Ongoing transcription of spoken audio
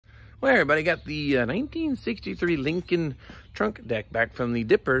Well, everybody, got the 1963 Lincoln trunk deck back from the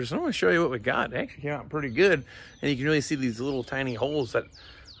Dippers. I want to show you what we got. It actually came out pretty good, and you can really see these little tiny holes that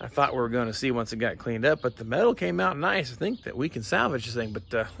I thought we were going to see once it got cleaned up, but the metal came out nice. I think that we can salvage this thing, but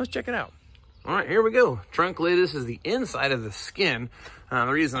let's check it out. All right, here we go. Trunk lid. This is the inside of the skin. The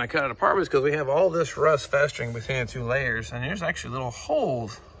reason I cut it apart was because we have all this rust festering between the two layers, and there's actually little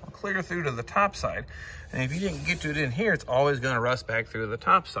holes clear through to the top side. And if you didn't get to it in here, it's always going to rust back through the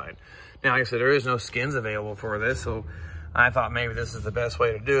top side. Now, like I said, there is no skins available for this, so I thought maybe this is the best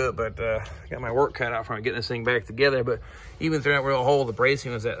way to do it, but I got my work cut out from getting this thing back together. But even through that real hole, the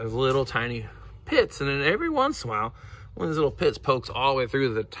bracing was at those little tiny pits, and then every once in a while, one of these little pits pokes all the way through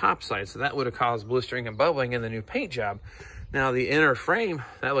to the top side, so that would have caused blistering and bubbling in the new paint job. Now, the inner frame,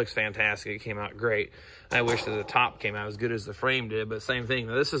 that looks fantastic. It came out great. I wish that the top came out as good as the frame did, but same thing.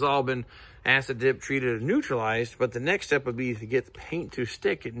 Now, this has all been acid dip treated and neutralized, but the next step would be to get the paint to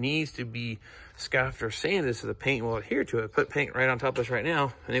stick. It needs to be scuffed or sanded so the paint will adhere to it. Put paint right on top of this right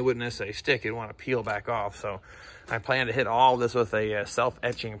now, and it wouldn't necessarily stick. It'd want to peel back off. So I plan to hit all this with a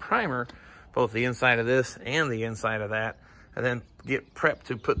self-etching primer, both the inside of this and the inside of that, and then get prepped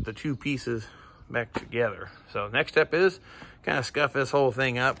to put the two pieces back together. So next step is kind of scuff this whole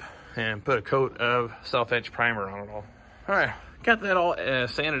thing up and put a coat of self-etch primer on it all. All right, got that all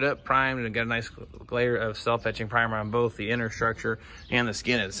sanded up, primed, and got a nice layer of self-etching primer on both the inner structure and the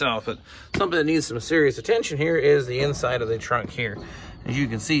skin itself. But something that needs some serious attention here is the inside of the trunk here. As you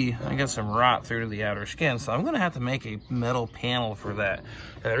can see, I got some rot through to the outer skin, so I'm gonna have to make a metal panel for that.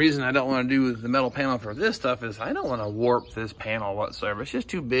 And the reason I don't wanna do the metal panel for this stuff is I don't wanna warp this panel whatsoever. It's just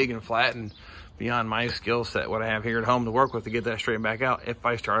too big and flat and beyond my skill set, what I have here at home to work with to get that straightened back out if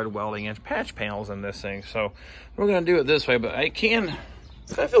I started welding in patch panels in this thing. So we're gonna do it this way, but I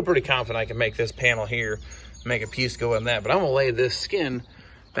feel pretty confident I can make this panel here, make a piece go in that, but I'm gonna lay this skin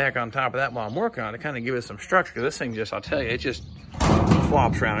back on top of that while I'm working on it to kind of give it some structure, because this thing just, I'll tell you, it just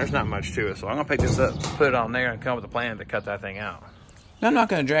flops around. There's not much to it. So I'm gonna pick this up, put it on there, and come up with a plan to cut that thing out. Now, I'm not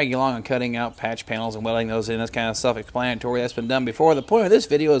going to drag you along on cutting out patch panels and welding those in. That's kind of self-explanatory. That's been done before. The point of this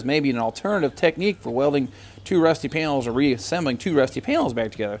video is maybe an alternative technique for welding two rusty panels or reassembling two rusty panels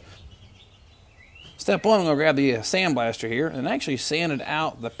back together. Step one, I'm going to grab the sandblaster here and actually sand it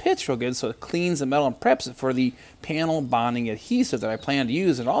out the pits real good so it cleans the metal and preps it for the panel bonding adhesive that I plan to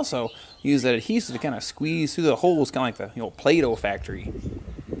use, and also use that adhesive to kind of squeeze through the holes, kind of like the Play-Doh factory.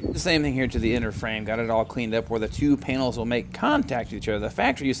 The same thing here to the inner frame. Got it all cleaned up where the two panels will make contact with each other. The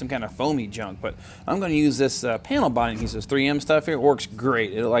factory used some kind of foamy junk, but I'm going to use this panel bonding adhesive. 3M stuff here. It works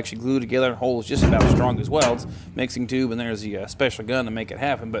great. It'll actually glue together and holds just about as strong as welds. Mixing tube, and there's the special gun to make it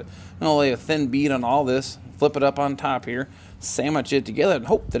happen. But I'm going to lay a thin bead on all this, flip it up on top here, sandwich it together, and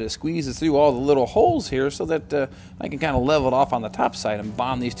hope that it squeezes through all the little holes here so that I can kind of level it off on the top side and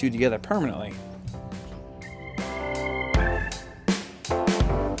bond these two together permanently.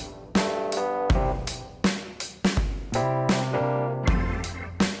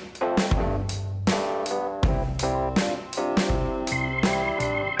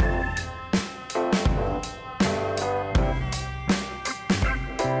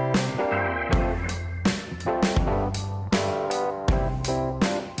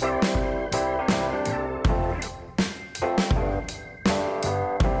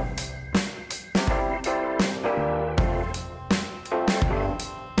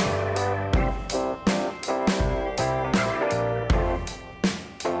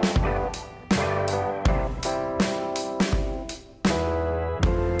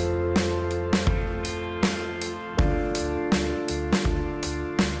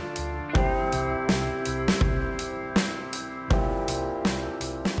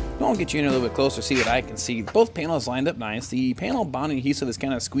 I'll get you in a little bit closer, see what I can see. Both panels lined up nice. The panel bonding adhesive is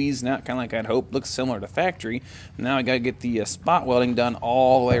kind of squeezed out, kind of like I'd hoped. Looks similar to factory. Now I got to get the spot welding done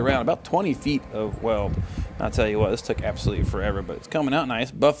all the way around, about 20 feet of weld. I'll tell you what, this took absolutely forever, but it's coming out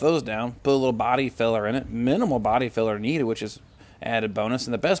nice. Buff those down, put a little body filler in it. Minimal body filler needed, which is added bonus,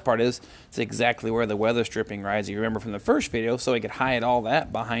 and the best part is it's exactly where the weather stripping rides. You remember from the first video, so I could hide all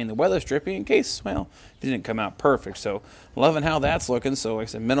that behind the weather stripping in case, well, it didn't come out perfect. So loving how that's looking. So like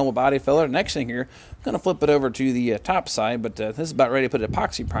I said, minimal body filler. Next thing here, I'm going to flip it over to the top side, but this is about ready to put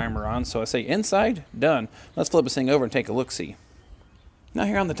epoxy primer on. So I say inside, done. Let's flip this thing over and take a look-see. Now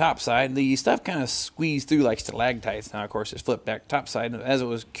here on the top side, the stuff kind of squeezed through like stalactites. Now, of course, it's flipped back top side. As it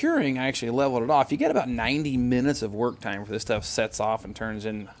was curing, I actually leveled it off. You get about 90 minutes of work time for this stuff sets off and turns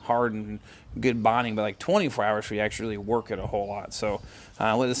in hard and good bonding, but like 24 hours for you actually work it a whole lot. So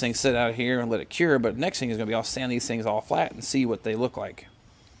let this thing sit out here and let it cure, but next thing is going to be I'll sand these things all flat and see what they look like.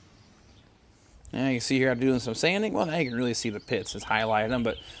 Now you can see here I'm doing some sanding. Well, now you can really see the pits. It's highlighted them,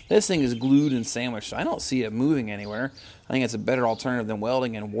 but this thing is glued and sandwiched, so I don't see it moving anywhere. I think it's a better alternative than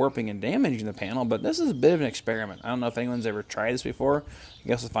welding and warping and damaging the panel, but this is a bit of an experiment. I don't know if anyone's ever tried this before. I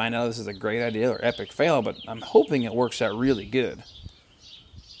guess we'll find out if this is a great idea or epic fail, but I'm hoping it works out really good.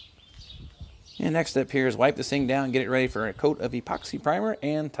 And next step here is wipe this thing down, get it ready for a coat of epoxy primer,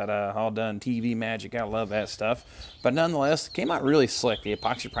 and ta-da, all done. TV magic, I love that stuff. But nonetheless, it came out really slick. The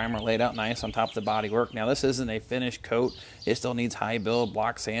epoxy primer laid out nice on top of the bodywork. Now this isn't a finished coat. It still needs high build,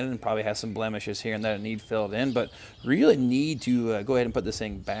 block sanded, and probably has some blemishes here and that it need filled in. But really need to go ahead and put this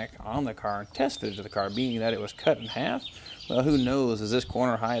thing back on the car and test fit it to the car, being that it was cut in half. Well, who knows, is this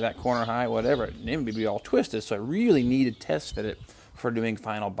corner high, that corner high, whatever. It may be all twisted, so I really need to test fit it for doing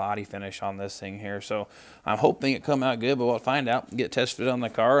final body finish on this thing here. So I'm hoping it come out good, but we'll find out, get test fit on the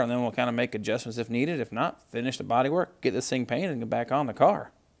car, and then we'll kind of make adjustments if needed. If not, finish the body work, get this thing painted, and get back on the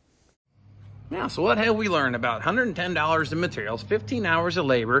car. Now, so what have we learned? About $110 in materials, 15 hours of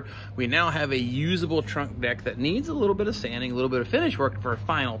labor. We now have a usable trunk deck that needs a little bit of sanding, a little bit of finish work for a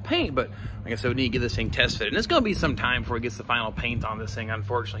final paint, but like I said, we need to get this thing test fitted. And it's going to be some time before he gets the final paint on this thing,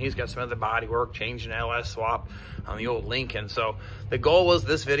 unfortunately. He's got some of the body work, changing LS swap on the old Lincoln. So the goal was,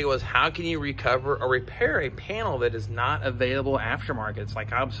 this video was, how can you recover or repair a panel that is not available aftermarket? It's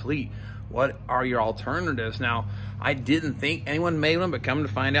like obsolete. What are your alternatives? Now, I didn't think anyone made one, but come to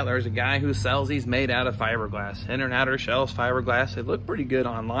find out, there's a guy who sells these made out of fiberglass. Inner and outer shells, fiberglass. They look pretty good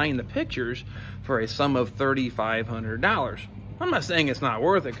online, the pictures, for a sum of $3,500. I'm not saying it's not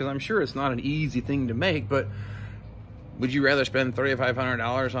worth it, because I'm sure it's not an easy thing to make, but would you rather spend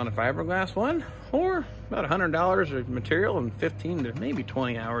 $3,500 on a fiberglass one, or about $100 of material and 15 to maybe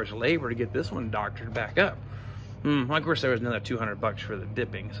 20 hours of labor to get this one doctored back up? Well, of course, there was another $200 for the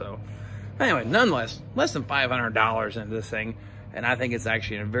dipping, so anyway, nonetheless, less than $500 into this thing, and I think it's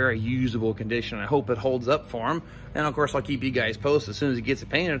actually in a very usable condition. I hope it holds up for him, and of course, I'll keep you guys posted as soon as he gets it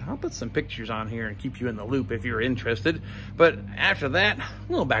painted. I'll put some pictures on here and keep you in the loop if you're interested. But after that,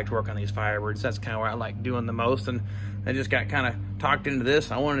 we'll go back to work on these Firebirds. That's kind of what I like doing the most, and I just got kind of talked into this.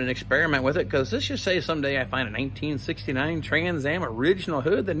 I wanted to experiment with it, because let's just say someday I find a 1969 Trans Am original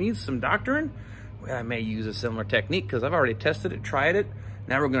hood that needs some doctoring. Well, I may use a similar technique, because I've already tested it, tried it.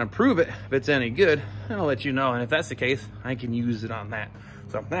 Now we're going to prove it. If it's any good, I'll let you know. And if that's the case, I can use it on that.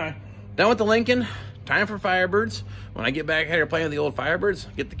 So, anyway, done with the Lincoln. Time for Firebirds. When I get back here playing with the old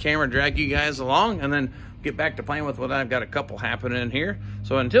Firebirds, get the camera, drag you guys along, and then get back to playing with what I've got a couple happening here.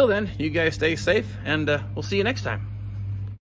 So until then, you guys stay safe, and we'll see you next time.